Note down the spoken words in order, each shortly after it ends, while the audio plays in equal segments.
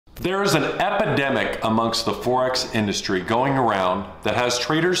There is an epidemic amongst the Forex industry going around that has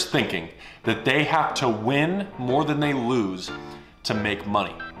traders thinking that they have to win more than they lose to make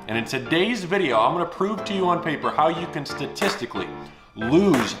money. And in today's video, I'm going to prove to you on paper how you can statistically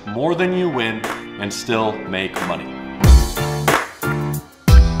lose more than you win and still make money.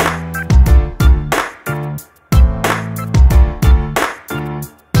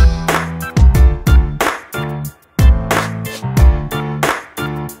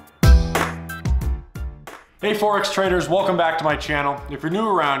 Hey Forex traders, welcome back to my channel. If you're new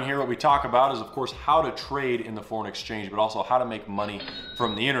around here, what we talk about is of course how to trade in the foreign exchange, but also how to make money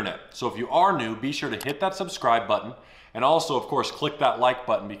from the internet. So if you are new, be sure to hit that subscribe button and also of course click that like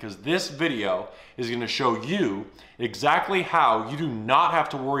button, because this video is going to show you exactly how you do not have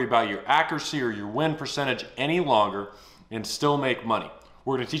to worry about your accuracy or your win percentage any longer and still make money.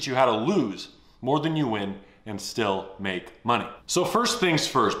 We're going to teach you how to lose more than you win and still make money. So first things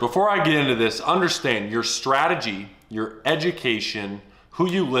first, before I get into this, understand your strategy, your education, who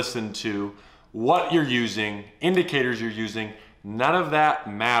you listen to, what you're using, indicators you're using, none of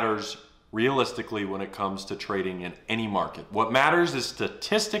that matters realistically when it comes to trading in any market. What matters is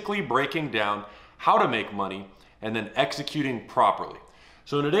statistically breaking down how to make money and then executing properly.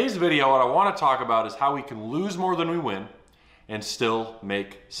 So in today's video, what I want to talk about is how we can lose more than we win and still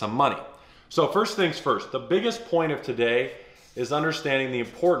make some money. So first things first, the biggest point of today is understanding the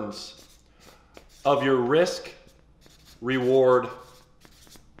importance of your risk-reward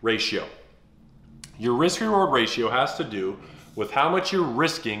ratio. Your risk-reward ratio has to do with how much you're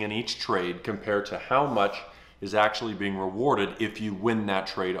risking in each trade compared to how much is actually being rewarded if you win that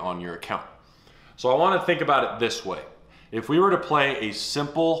trade on your account. So I want to think about it this way. If we were to play a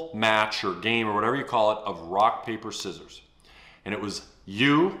simple match or game or whatever you call it of rock, paper, scissors, and it was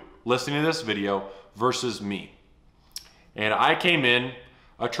you listening to this video versus me, and I came in,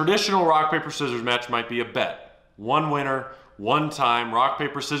 a traditional rock, paper, scissors match might be a bet. One winner, one time, rock,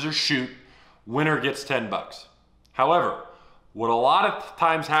 paper, scissors, shoot, winner gets 10 bucks. However, what a lot of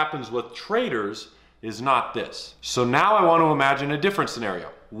times happens with traders is not this. So now I want to imagine a different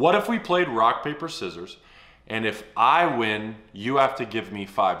scenario. What if we played rock, paper, scissors, and if I win, you have to give me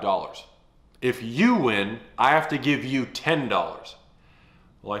 $5. If you win, I have to give you $10.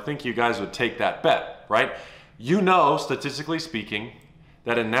 Well, I think you guys would take that bet, right? You know, statistically speaking,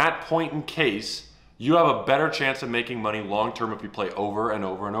 that in that point in case, you have a better chance of making money long-term if you play over and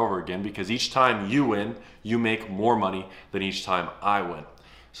over and over again, because each time you win, you make more money than each time I win.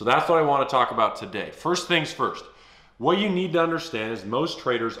 So that's what I want to talk about today. First things first, what you need to understand is most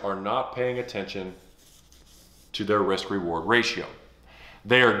traders are not paying attention to their risk-reward ratio.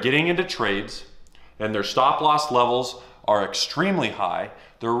 They are getting into trades and their stop-loss levels are extremely high.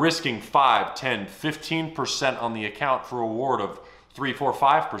 They're risking 5, 10, 15% on the account for a reward of 3, 4,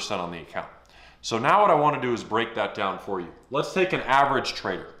 5% on the account. So now what I want to do is break that down for you. Let's take an average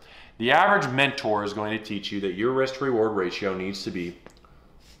trader. The average mentor is going to teach you that your risk-reward ratio needs to be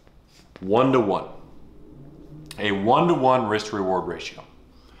 1-to-1. A 1-to-1 risk-reward ratio.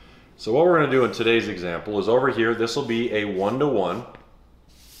 So what we're going to do in today's example is over here, this will be a 1-to-1.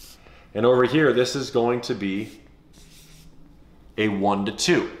 And over here, this is going to be a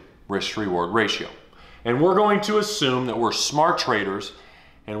 1-to-2 risk-reward ratio. And we're going to assume that we're smart traders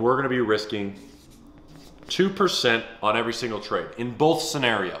and we're going to be risking 2% on every single trade in both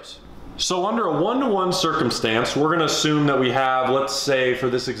scenarios. So under a 1-to-1 circumstance, we're going to assume that we have, let's say for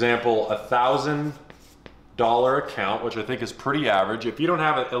this example, $1,000 account, which I think is pretty average. If you don't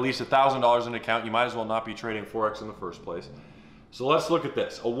have at least $1,000 in an account, you might as well not be trading Forex in the first place. So let's look at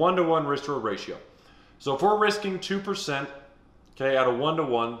this, a 1-to-1 risk-reward ratio. So if we're risking 2%, okay, at a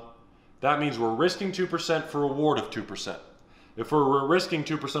 1-to-1, that means we're risking 2% for a reward of 2%. If we're risking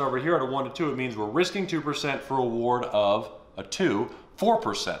 2% over here at a 1-to-2, it means we're risking 2% for a reward of a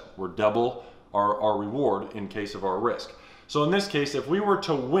 4%. We're double our reward in case of our risk. So in this case, if we were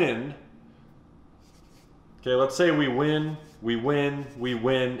to win, okay, let's say we win,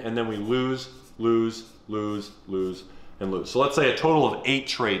 and then we lose, and lose. So let's say a total of 8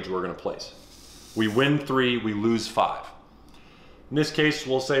 trades we're going to place. We win 3, we lose 5. In this case,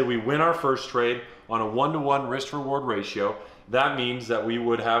 we'll say we win our first trade on a 1-to-1 risk-reward ratio. That means that we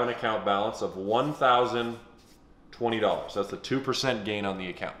would have an account balance of $1,020. That's the 2% gain on the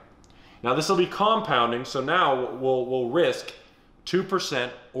account. Now this will be compounding, so now we'll risk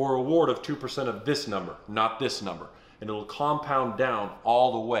 2% or a reward of 2% of this number, not this number. And it'll compound down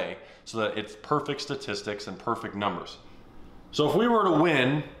all the way so that it's perfect statistics and perfect numbers. So if we were to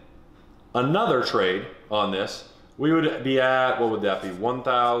win another trade on this, we would be at, what would that be?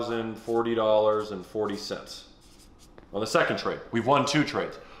 $1,040.40. On the second trade, we've won 2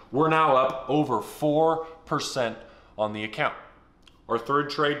 trades. We're now up over 4% on the account. Our third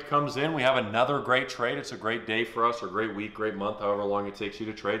trade comes in. We have another great trade. It's a great day for us, or great week, great month, however long it takes you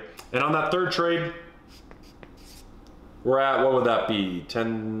to trade. And on that third trade, we're at, what would that be?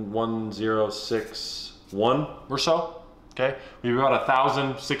 10,106.1 or so. Okay, we've got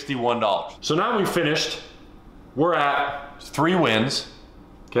 $1,061. So now we've finished. We're at 3 wins.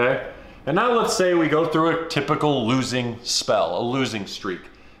 Okay, and now let's say we go through a typical losing spell, a losing streak.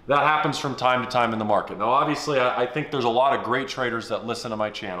 That happens from time to time in the market. Now, obviously, I think there's a lot of great traders that listen to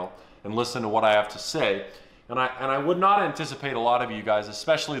my channel and listen to what I have to say. And I would not anticipate a lot of you guys,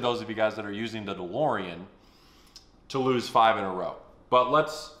 especially those of you guys that are using the DeLorean, to lose 5 in a row. But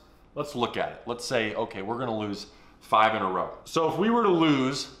let's look at it. Let's say, okay, we're gonna lose 5 in a row. So if we were to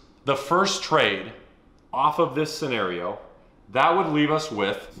lose the first trade off of this scenario, that would leave us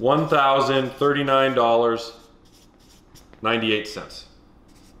with $1,039.98.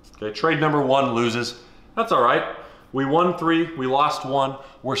 Okay, trade number 1 loses. That's all right. We won 3, we lost 1,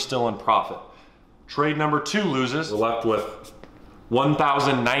 we're still in profit. Trade number 2 loses. We're left with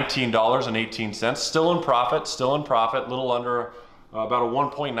 $1,019.18. Still in profit, little under about a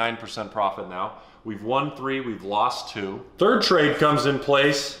 1.9% profit now. We've won 3, we've lost 2. Third trade comes in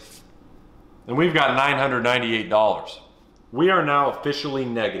place, and we've got $998. We are now officially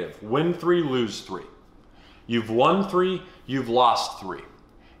negative. Win 3, lose 3. You've won 3, you've lost 3.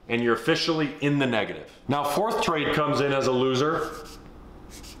 And you're officially in the negative. Now, fourth trade comes in as a loser,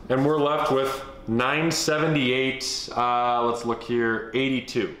 and we're left with 978, let's look here,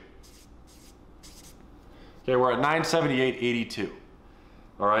 82. Okay, we're at 978.82.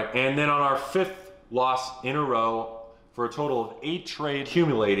 All right, and then on our 5th loss in a row, for a total of 8 trades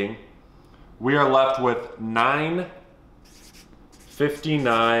accumulating, we are left with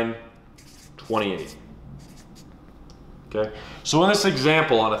 959.28. Okay, so in this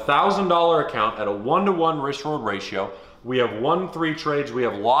example, on a $1,000 account at a 1-to-1 risk-reward ratio, we have won 3 trades, we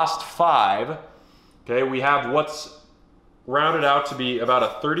have lost 5. Okay, we have what's rounded out to be about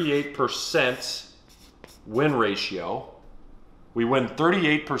a 38% win ratio. We win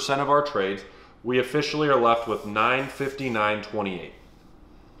 38% of our trades. We officially are left with 959.28.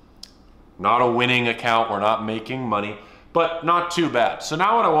 Not a winning account, we're not making money, but not too bad. So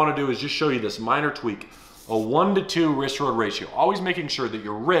now what I want to do is just show you this minor tweak. A 1-to-2 risk-reward ratio. Always making sure that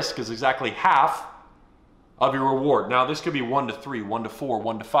your risk is exactly half of your reward. Now, this could be 1-to-3, 1-to-4,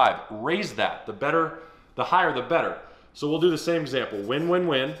 1-to-5. Raise that. The better, the higher, the better. So we'll do the same example. Win, win,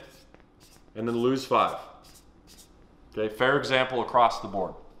 win, and then lose 5. Okay, fair example across the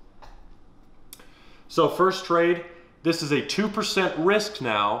board. So first trade, this is a 2% risk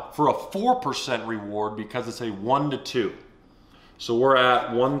now for a 4% reward because it's a 1-to-2. So we're at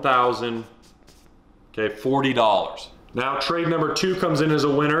 $1,040. Now trade number 2 comes in as a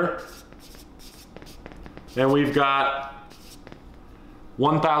winner, and we've got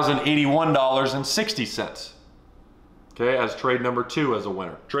 $1,081.60. Okay, as trade number 2 as a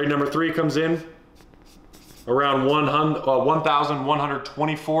winner. Trade number 3 comes in around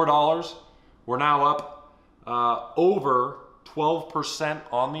 $1,124. We're now up over 12%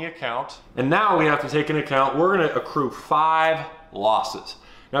 on the account. And now we have to take into account, we're gonna accrue 5 losses.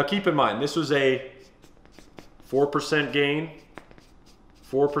 Now keep in mind, this was a 4% gain,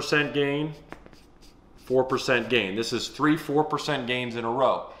 4% gain, 4% gain. This is 3 4% gains in a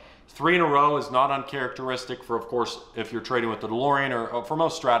row. 3 in a row is not uncharacteristic for, of course, if you're trading with the DeLorean, or for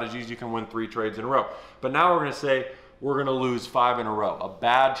most strategies, you can win 3 trades in a row. But now we're gonna say we're gonna lose 5 in a row. A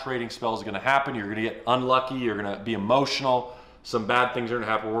bad trading spell is gonna happen. You're gonna get unlucky. You're gonna be emotional. Some bad things are gonna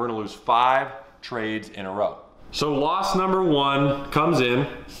happen. We're gonna lose 5 trades in a row. So loss number 1 comes in.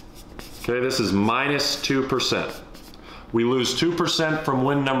 Okay, this is minus 2%. We lose 2% from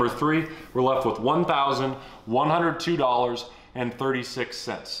win number 3. We're left with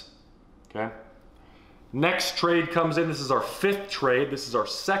 $1,102.36. Okay. Next trade comes in. This is our 5th trade. This is our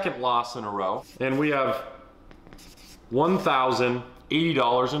 2nd loss in a row. And we have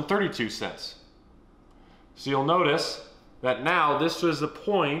 $1,080.32. So you'll notice that now this was the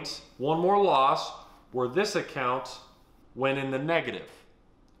point, one more loss, where this account went in the negative.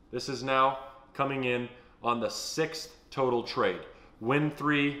 This is now coming in on the 6th total trade. Win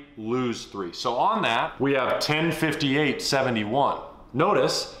 3, lose 3. So on that, we have 1058.71.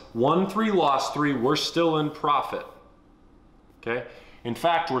 Notice, won 3, lost 3, we're still in profit. Okay? In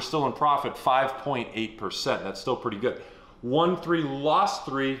fact, we're still in profit 5.8%. That's still pretty good. Won 3, lost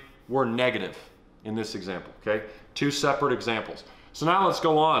 3, we're negative in this example. Okay? 2 separate examples. So now let's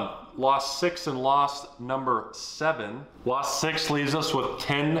go on. Loss 6 and loss number 7. Loss 6 leaves us with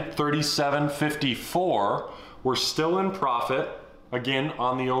 1037.54. We're still in profit. again,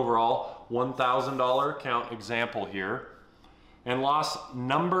 on the overall $1,000 account example here. And loss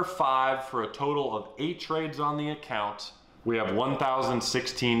number 5 for a total of 8 trades on the account, we have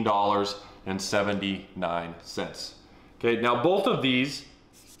 $1,016.79. Okay, now both of these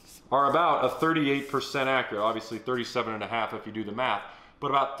are about a 38% accurate, obviously 37.5 if you do the math, but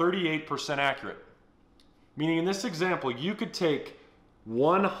about 38% accurate. Meaning in this example, you could take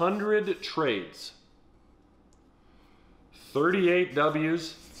 100 trades, 38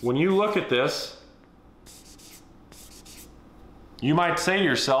 W's. When you look at this, you might say to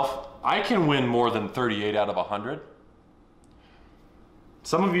yourself, I can win more than 38 out of 100.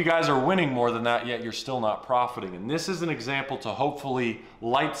 Some of you guys are winning more than that, yet you're still not profiting. And this is an example to hopefully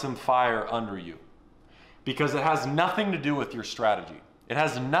light some fire under you, because it has nothing to do with your strategy. It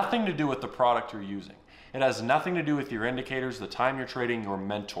has nothing to do with the product you're using. It has nothing to do with your indicators, the time you're trading, your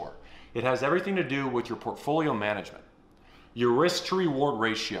mentor. It has everything to do with your portfolio management, your risk to reward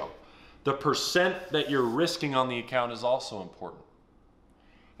ratio. The percent that you're risking on the account is also important.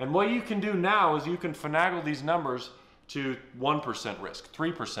 And what you can do now is you can finagle these numbers to 1% risk,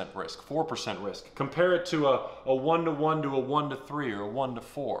 3% risk, 4% risk. Compare it to a 1-to-1 to a 1-to-3 or a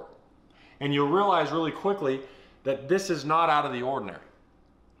 1-to-4. And you'll realize really quickly that this is not out of the ordinary.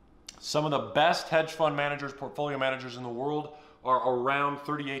 Some of the best hedge fund managers, portfolio managers in the world are around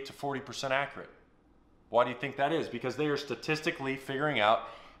 38 to 40% accurate. Why do you think that is? Because they are statistically figuring out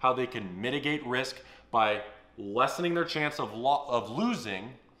how they can mitigate risk by lessening their chance of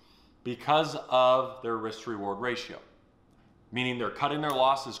losing because of their risk to reward ratio. Meaning they're cutting their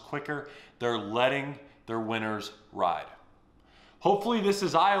losses quicker, they're letting their winners ride. Hopefully this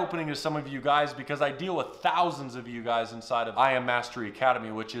is eye-opening to some of you guys, because I deal with thousands of you guys inside of Master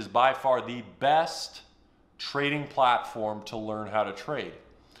Academy, which is by far the best trading platform to learn how to trade.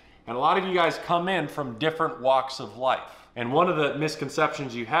 And a lot of you guys come in from different walks of life. And one of the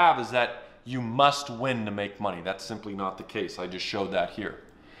misconceptions you have is that you must win to make money. That's simply not the case. I just showed that here.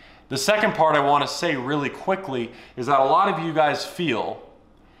 The second part I want to say really quickly is that a lot of you guys feel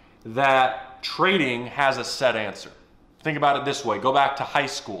that trading has a set answer. Think about it this way. Go back to high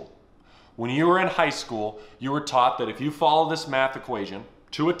school. When you were in high school, you were taught that if you follow this math equation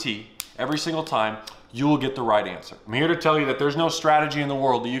to a T every single time, you will get the right answer. I'm here to tell you that there's no strategy in the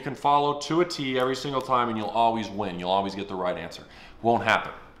world that you can follow to a T every single time and you'll always win. You'll always get the right answer. Won't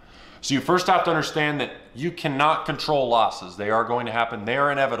happen. So you first have to understand that you cannot control losses. They are going to happen. They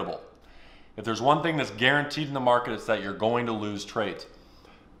are inevitable. If there's one thing that's guaranteed in the market, it's that you're going to lose trades.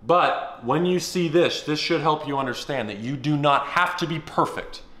 But when you see this should help you understand that you do not have to be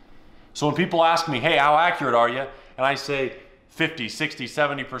perfect. So when people ask me, hey, how accurate are you? And I say 50, 60,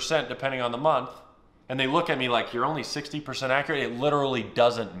 70% depending on the month, and they look at me like, you're only 60% accurate, it literally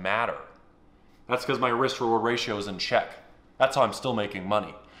doesn't matter. That's because my risk reward ratio is in check. That's how I'm still making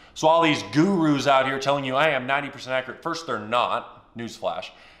money. So all these gurus out here telling you I am 90% accurate, first, they're not,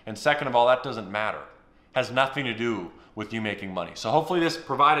 newsflash. And second of all, that doesn't matter. Has nothing to do with you making money. So hopefully this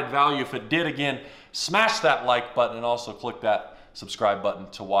provided value. If it did, again, smash that like button and also click that subscribe button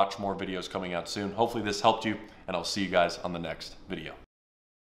to watch more videos coming out soon. Hopefully this helped you, and I'll see you guys on the next video.